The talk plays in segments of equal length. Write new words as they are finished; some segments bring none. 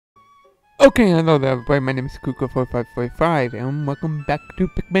Okay, hello there everybody, my name is Kuka4545 and welcome back to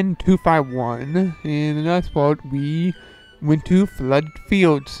Pikmin 251. In the last part, we went to Flood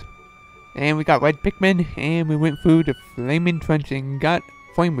Fields. And we got red Pikmin, and we went through the Flaming Trench and got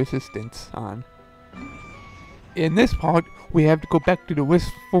flame resistance on. In this part, we have to go back to the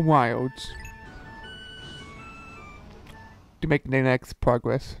Wistful Wilds to make the next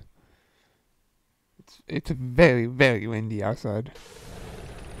progress. It's very, very windy outside.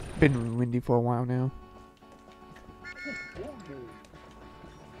 Been windy for a while now.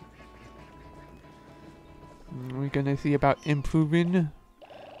 We're gonna see about improving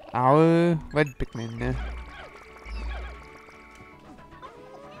our red Pikmin.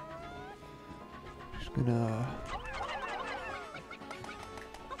 Just gonna...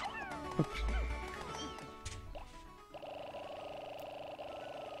 Oops.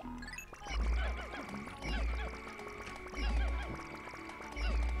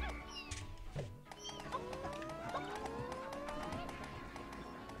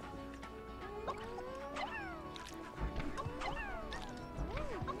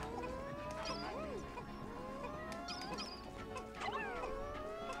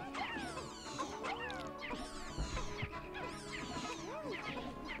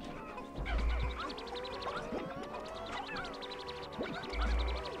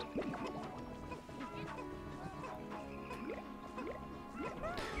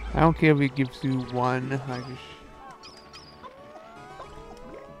 I don't care if it gives you one, I just...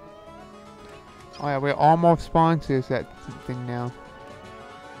 Oh yeah, we're almost spawned to that thing now.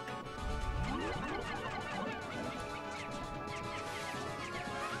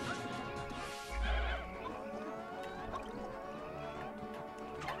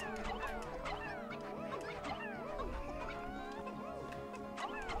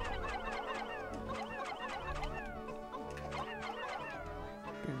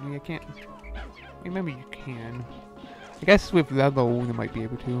 I can't. Maybe you can. I guess with level you might be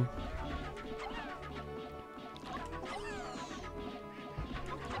able to.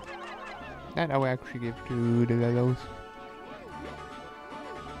 That I will actually give to the levels.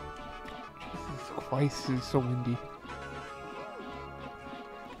 Jesus Christ, it's so windy.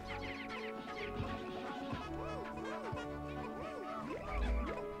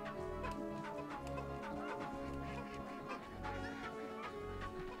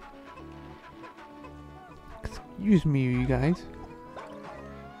 Excuse me, you guys.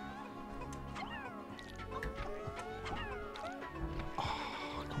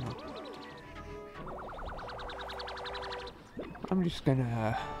 Oh, come on. I'm just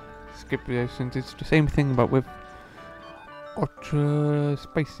gonna skip this since it's the same thing but with ultra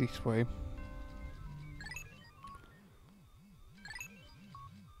spicy spray.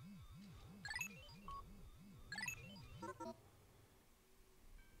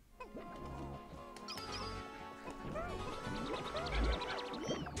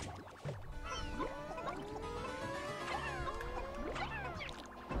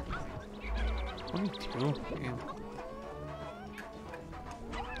 Yeah.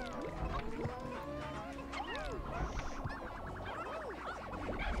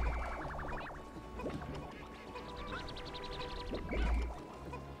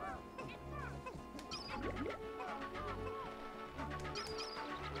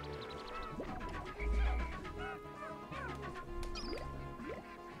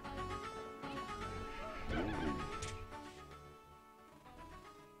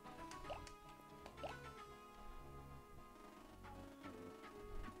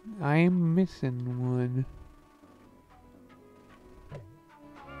 I'm missing one.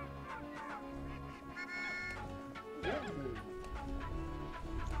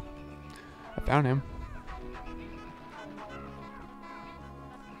 I found him.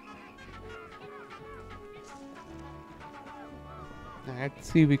 Now,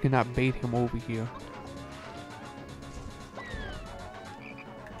 let's see if we cannot bait him over here.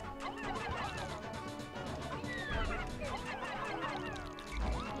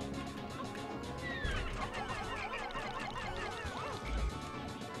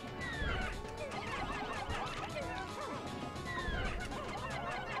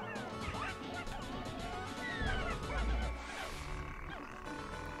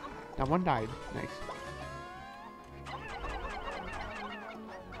 Now one died. Nice.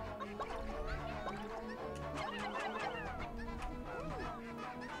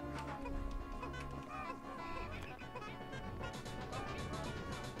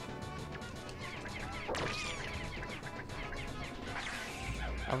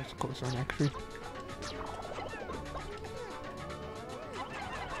 That was a close one actually.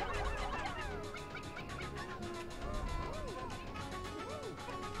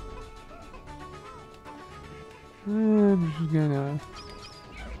 I'm just gonna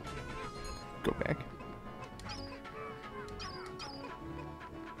go back.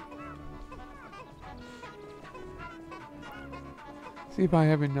 See if I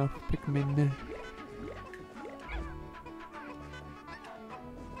have enough Pikmin.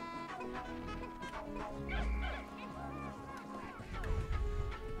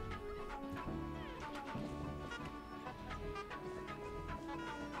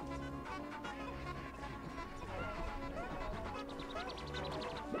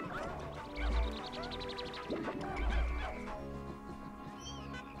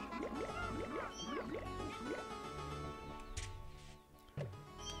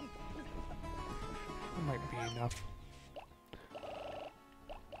 Might be enough.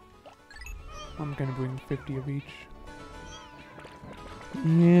 I'm gonna bring 50 of each.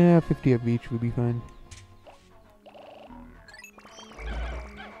 Yeah, 50 of each would be fine.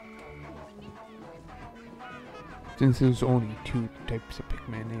 Since there's only 2 types of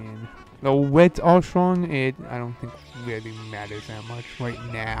Pikmin and the red's all strong, I don't think really matters that much right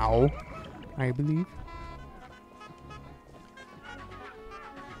now, I believe.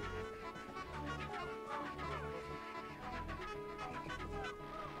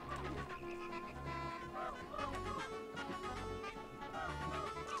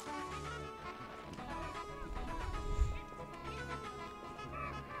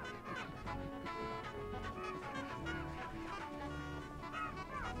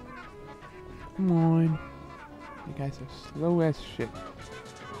 Come on. You guys are slow as shit.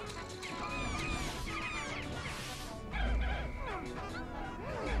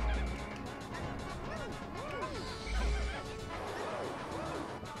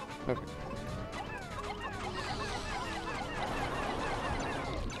 Perfect.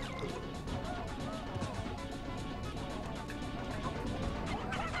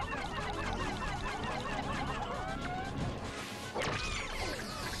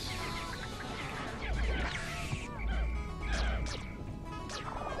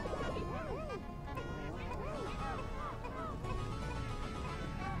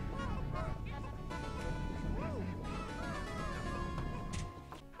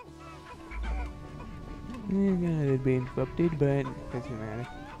 Yeah, it'd be interrupted, but it doesn't matter.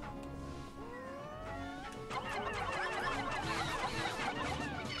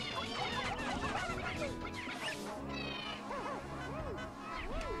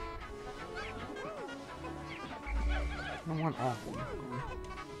 I don't want all of them.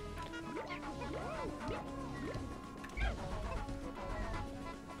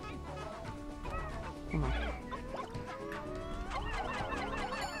 Come on.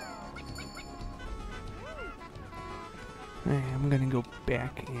 I'm gonna go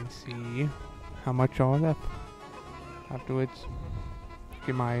back and see how much all left afterwards.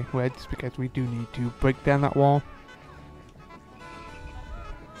 Get my reds because we do need to break down that wall.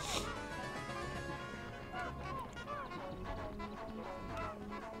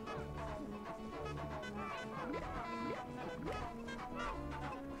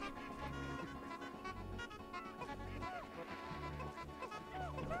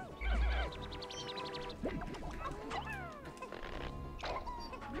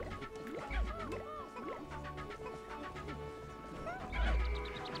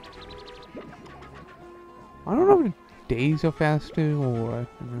 I don't know if the days are faster or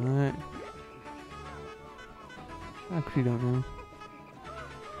not. I actually don't know.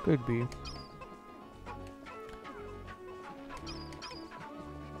 Could be.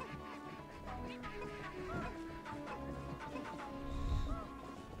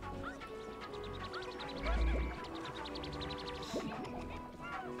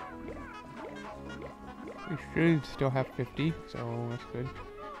 We should still have 50, so that's good.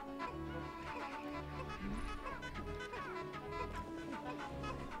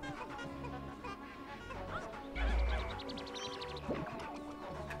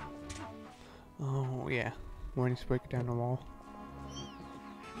 Oh, yeah. We're going to break down the wall.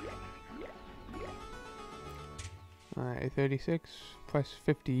 Alright, 36 plus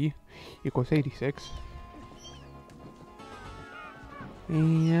 50 equals 86.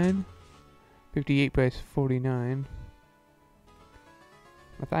 And 58 plus 49.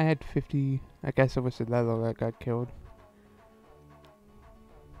 If I had 50, I guess it was the level that got killed.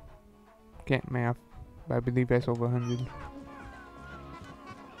 Can't math, but I believe that's over 100.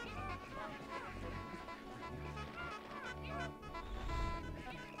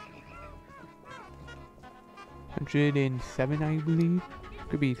 $107, I believe.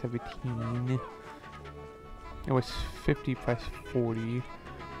 Could be 17. It was 50 plus 49.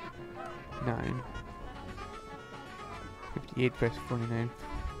 58 plus 49.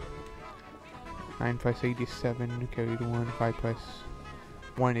 9 plus 8 is 7, carry the 1, 5 plus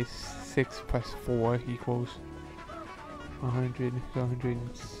 1 is 6 plus 4 equals 100, so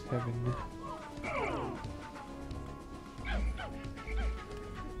 107.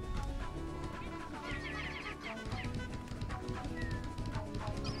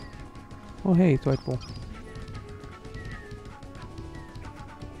 Oh hey, it's White Bull.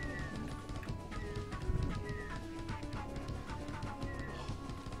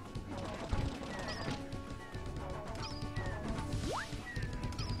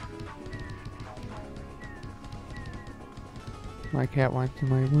 My cat wants in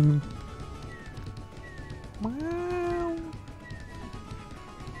my room. Meow.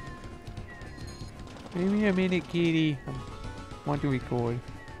 Give me a minute, kitty. I want to record.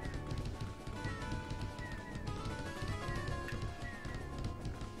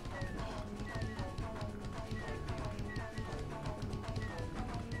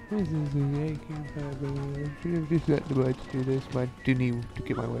 This is a campfire. I should have just let the birds do this, but I do need to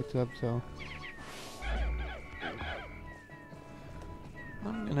get my wits up, so.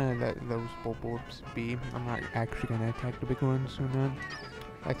 I'm gonna let those bulbs be. I'm not actually gonna attack the big ones or not.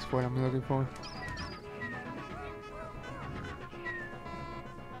 That's what I'm looking for.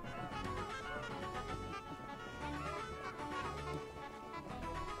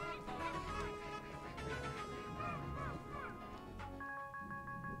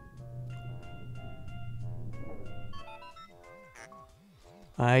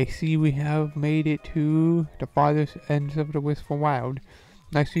 I see we have made it to the farthest ends of the Wistful Wild.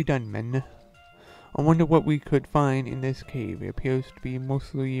 Nicely done, men. I wonder what we could find in this cave. It appears to be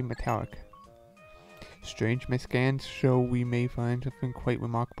mostly metallic. Strange scans show we may find something quite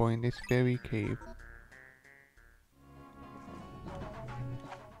remarkable in this very cave.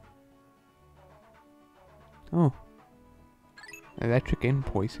 Oh. Electric and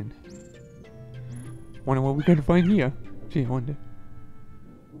poison. Wonder what we're gonna find here. Gee, I wonder.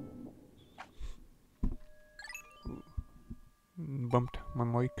 Bumped my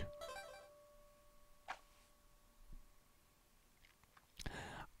mic.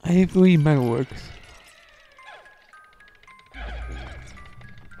 Ivory Metalworks.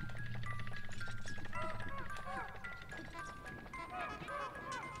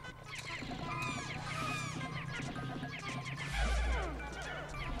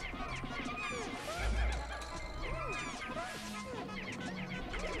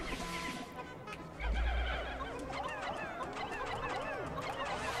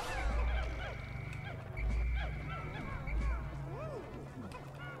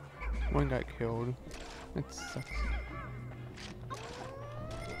 One got killed. That sucks.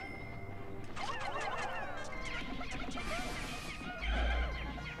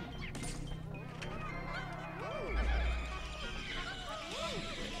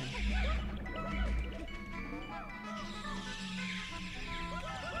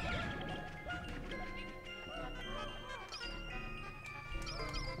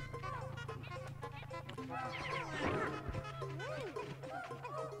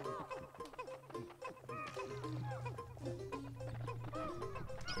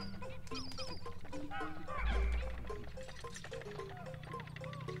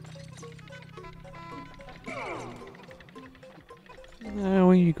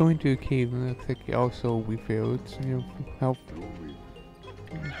 When you go into a cave, it looks like also we failed some your help.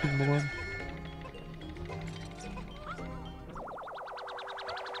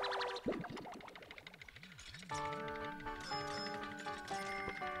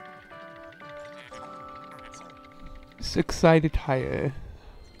 Six-sided tire.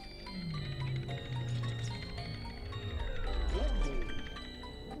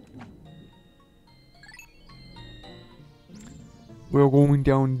 We're going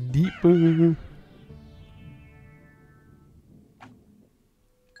down deeper.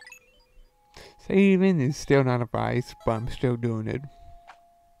 Saving is still not a vice, but I'm still doing it.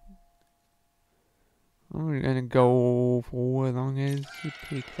 I'm gonna go for as long as it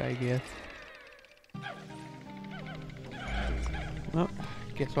takes, I guess. Well,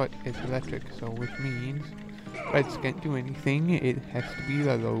 guess what? It's electric, so which means reds can't do anything. It has to be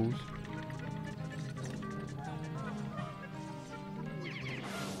yellows.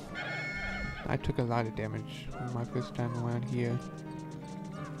 I took a lot of damage on my first time around here.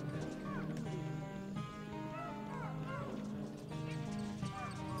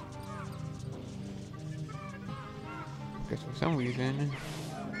 Guess for some reason,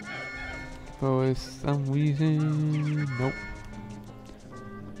 nope.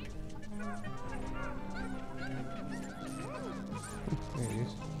 There it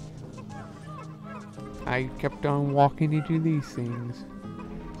is. I kept on walking into these things.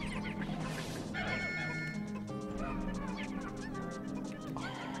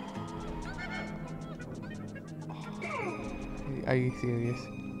 Are you serious?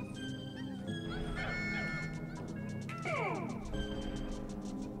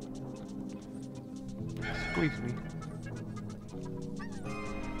 Squeeze me.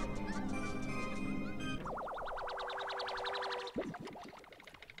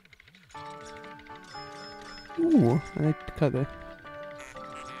 Ooh, I like the color.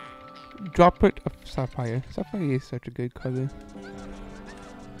 Droplet of sapphire. Sapphire is such a good color.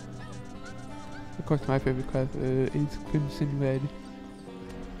 Of course, my favorite color is crimson red.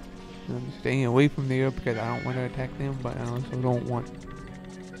 I'm staying away from there because I don't want to attack them, but I also don't want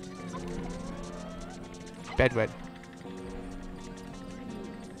bed red.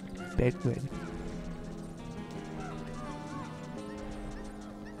 Bed red.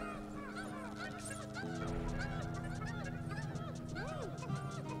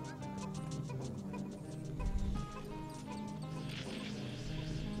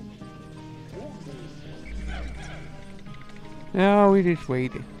 No, we just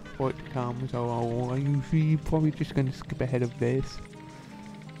wait for it to come, so I'm usually probably just gonna skip ahead of this.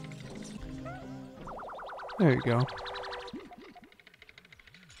 There we go.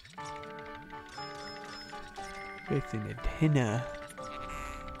 It's an antenna.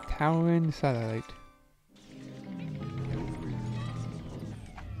 Towering satellite.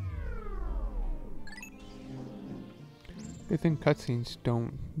 I think cutscenes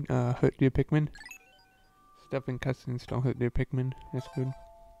don't hurt your Pikmin. Stuff in cutscenes don't hurt their Pikmin. That's good.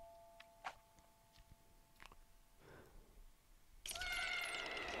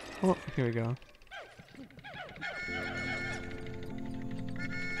 Oh, here we go.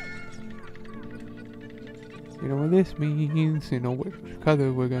 You know what this means, you know which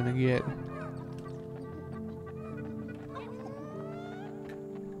color we're gonna get.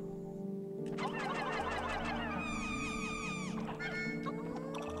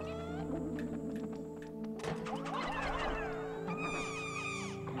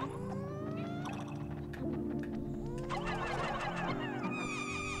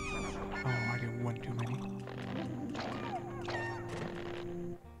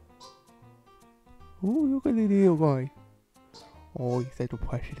 Oh, look at the little guy. Oh, he's such a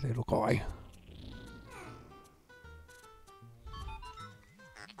precious little guy.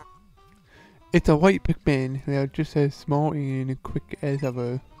 It's a white Pikmin. They are just as small and quick as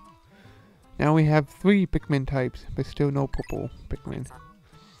ever. Now we have 3 Pikmin types, but still no purple Pikmin.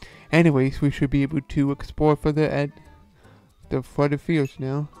 Anyways, we should be able to explore further at the flooded fields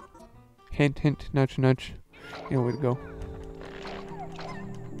now. Hint, hint, nudge, nudge. You know where to go.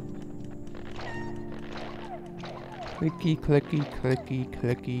 Clicky, clicky, clicky,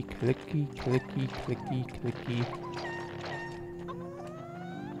 clicky, clicky, clicky, clicky, clicky.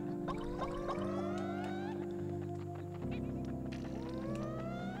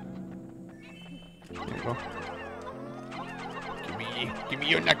 There you go. Give me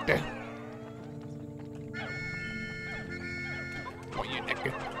your nectar. Want your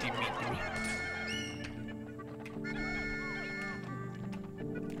nectar? Give me.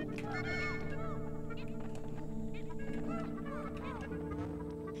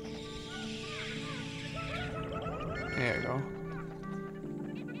 There we go.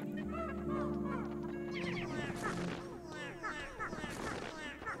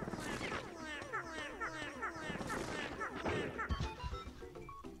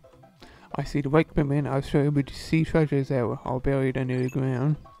 I see the white Pikmin. I was able to see treasures that were all buried under the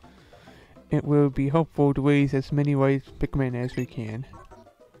ground. It will be helpful to raise as many white Pikmin as we can.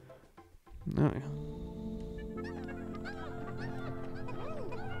 Oh, yeah.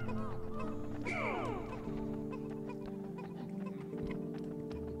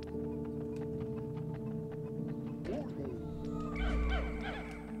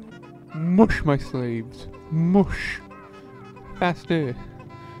 Mush, my slaves! Mush! Faster!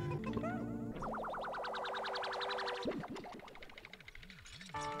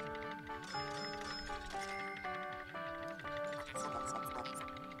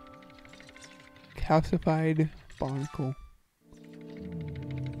 Calcified barnacle.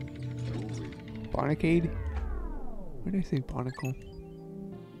 Barnacade? Why did I say barnacle?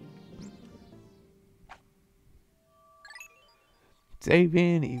 Save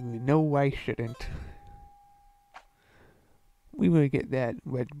in, even though I shouldn't. We will get that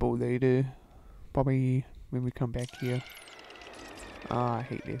Red Bull later. Probably when we come back here. Ah, I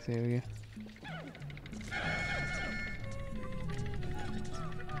hate this area.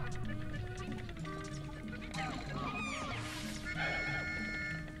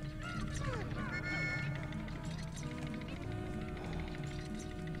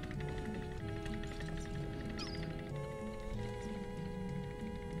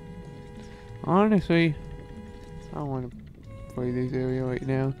 Honestly, I don't want to for this area right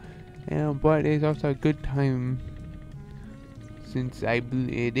now. But it's also a good time since I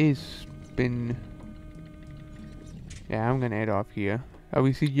believe it is been. Yeah, I'm gonna head off here. I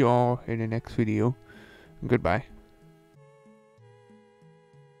will see you all in the next video. Goodbye.